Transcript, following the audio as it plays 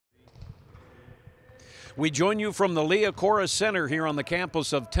We join you from the Liacouras Center here on the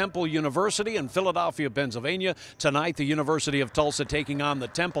campus of Temple University in Philadelphia, Pennsylvania. Tonight, the University of Tulsa taking on the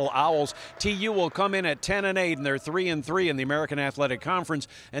Temple Owls. TU will come in at 10-8, and they're 3-3 in the American Athletic Conference.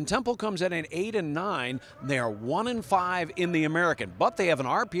 And Temple comes in at 8-9. They are 1-5 in the American, but they have an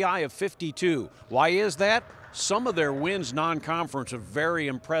RPI of 52. Why is that? Some of their wins non-conference are very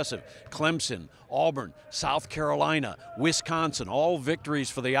impressive. Clemson, Auburn, South Carolina, Wisconsin, all victories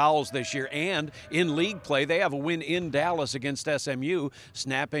for the Owls this year. And in league play, they have a win in Dallas against SMU,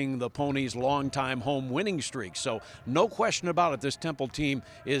 snapping the Ponies' longtime home winning streak. So no question about it, this Temple team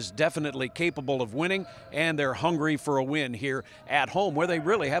is definitely capable of winning, and they're hungry for a win here at home, where they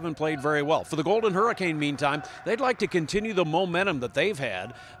really haven't played very well. For the Golden Hurricane, meantime, they'd like to continue the momentum that they've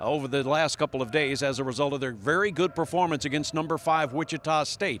had over the last couple of days as a result of their very good performance against number 5 Wichita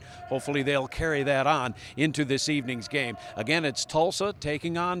State. Hopefully they'll carry that on into this evening's game. Again, it's Tulsa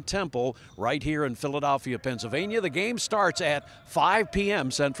taking on Temple right here in Philadelphia, Pennsylvania. The game starts at 5 p.m.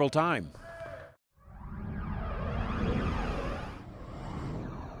 Central Time.